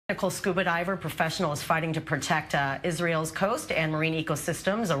Technical scuba diver professional is fighting to protect Israel's coast and marine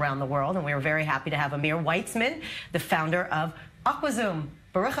ecosystems around the world. And we are very happy to have Amir Weitzman, the founder of Aquazoom.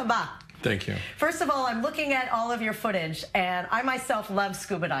 Baruch haba. Thank you. First of all, I'm looking at all of your footage, and I myself love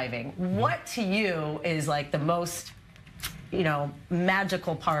scuba diving. What to you is like the most,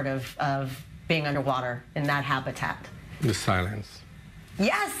 magical part of being underwater in that habitat? The silence.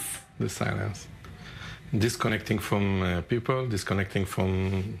 Yes. The silence. Disconnecting from people, disconnecting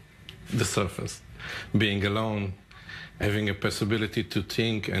from the surface. Being alone, having a possibility to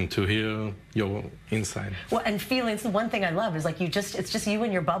think and to hear your inside. Well, and feelings, the one thing I love is like it's just you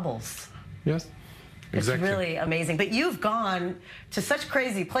and your bubbles. Yes, exactly. It's really amazing. But you've gone to such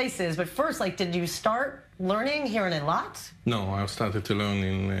crazy places. But first, did you start learning here in Eilat? No, I started to learn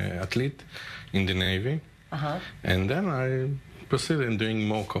in athlete in the Navy. And then I proceeded in doing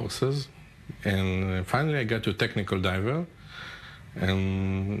more courses. And finally, I got to technical diver.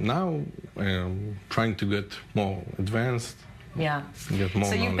 And now trying to get more advanced. Yeah. Get more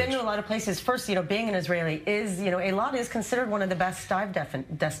so you've knowledge. been to a lot of places. First, being an Israeli is, Eilat is considered one of the best dive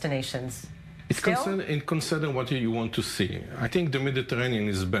destinations. It's considered what you want to see. I think the Mediterranean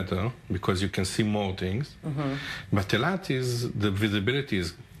is better because you can see more things. But Eilat the visibility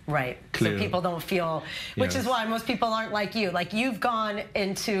is right. Clear. So people don't feel, which is why most people aren't like you. Like you've gone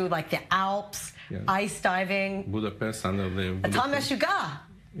into the Alps, ice diving. Budapest under the. Meshuga.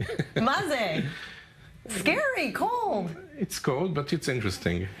 Maze. Scary, cold. It's cold, but it's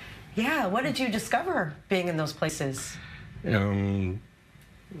interesting. Yeah. What did you discover being in those places?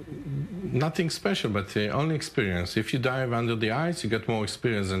 Nothing special, but only experience. If you dive under the ice, you get more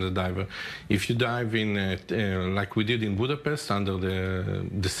experience than the diver. If you dive in, like we did in Budapest, under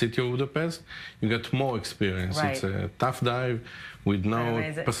the city of Budapest, you get more experience. Right. It's a tough dive with no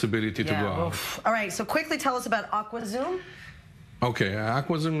possibility to go out. All right, so quickly tell us about Aquazoom. Okay,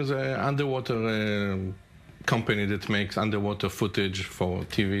 Aquazoom is an underwater company that makes underwater footage for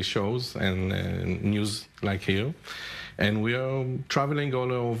TV shows and news like here. And we are traveling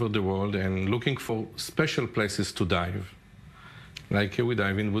all over the world and looking for special places to dive. Like we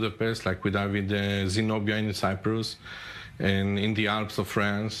dive in Budapest, like we dive in Zenobia in Cyprus, and in the Alps of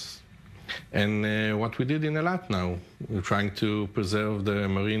France. And what we did in Eilat now, we're trying to preserve the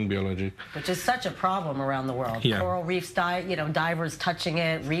marine biology. Which is such a problem around the world. Yeah. Coral reefs die, divers touching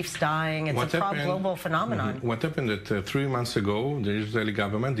it, reefs dying. It's a global phenomenon. What happened that 3 months ago, the Israeli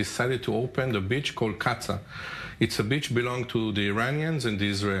government decided to open the beach called Katza. It's a beach belonging to the Iranians and the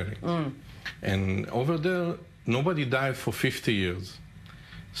Israelis. And over there, nobody dived for 50 years.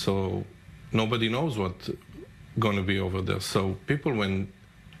 So nobody knows what's going to be over there. So people went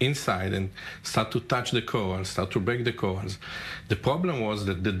inside and start to touch the corals, start to break the corals. The problem was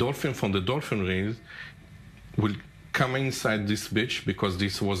that the dolphin from the dolphin reef will come inside this beach because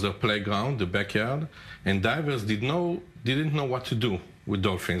this was their playground, the backyard, and divers didn't know what to do with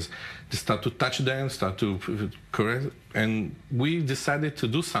dolphins. They start to touch them, start to correct, and we decided to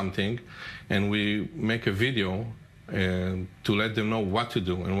do something, and we make a video to let them know what to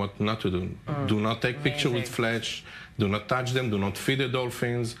do and what not to do. Do not take pictures with flash, do not touch them, do not feed the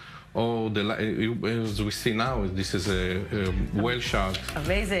dolphins, or as we see now, this is a whale shark.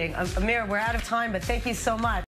 Amazing. Amir, we're out of time, but thank you so much.